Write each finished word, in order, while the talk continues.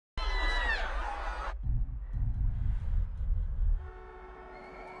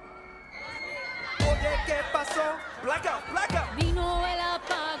¿qué pasó? Blackout, blackout. Vino el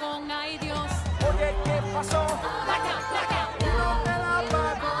apagón, ay Dios. Oye, ¿qué pasó? Blackout, blackout. Vino el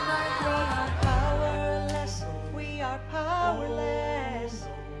apagón, ay Dios. We are powerless.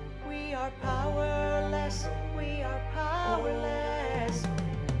 We are powerless. We are powerless.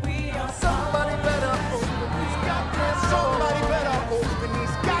 We are Somebody better open these goddamn doors. Somebody better open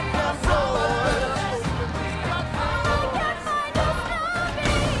these goddamn doors.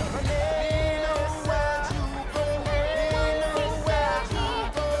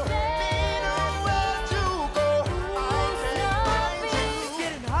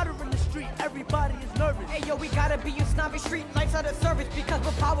 Hey yo, we gotta be in snobby street lights out of service because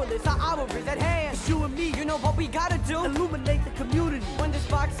we're powerless. Our hour is at hand. It's you and me, you know what we gotta do? Illuminate the community. When the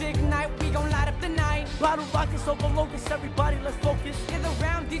sparks ignite, we gon' light up the night. Bottle rockets over locusts, everybody let's focus. Gather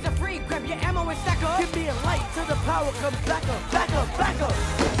round, these are free. Grab your ammo and stack up. Give me a light till the power comes back up, back up, back up.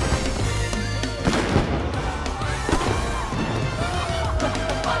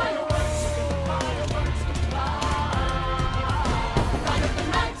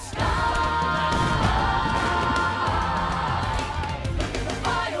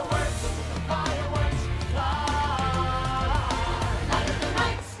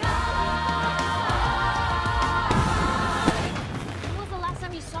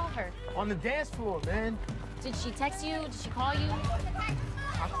 On the dance floor, man. Did she text you? Did she call you?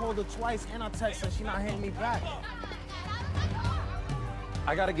 I called her twice and I texted her. She not hitting me back.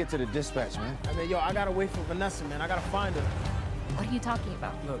 I gotta get to the dispatch, man. I mean, yo, I gotta wait for Vanessa, man. I gotta find her. What are you talking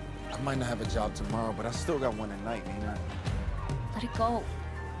about? Look, I might not have a job tomorrow, but I still got one at night, ain't I? Let it go.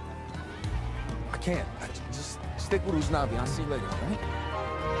 I can't. Just stick with Usnavi. I'll see you later, all right?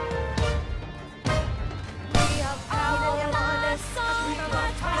 Yeah,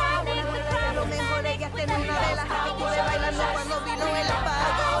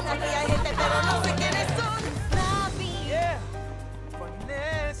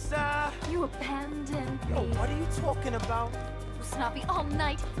 Vanessa. You abandoned Yo, me. what are you talking about? Snappy all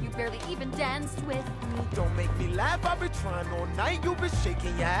night. You barely even danced with me. Don't make me laugh, I've been trying all night. You've been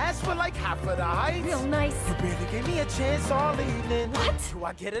shaking your ass for like half of the heights. Real nice. You barely gave me a chance all evening. What? Do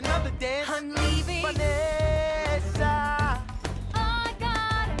I get another dance? I'm leaving. Vanessa, I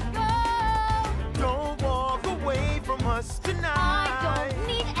gotta go. don't walk away from us tonight. I don't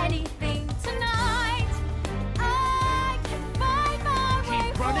need anything tonight. I can find my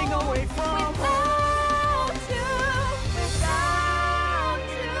way Keep running home away from without you, without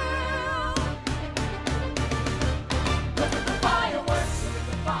you. Look at the fireworks,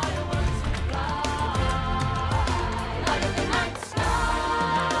 fly, light up the night sky.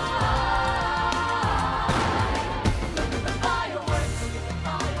 Look at the fireworks,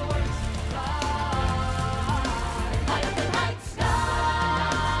 fly, light up the night sky.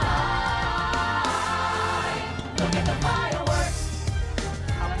 Look at the fireworks.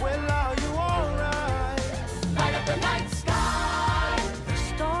 Well, are you alright? Light up the night sky. The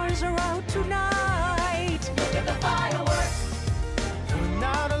stars are out tonight.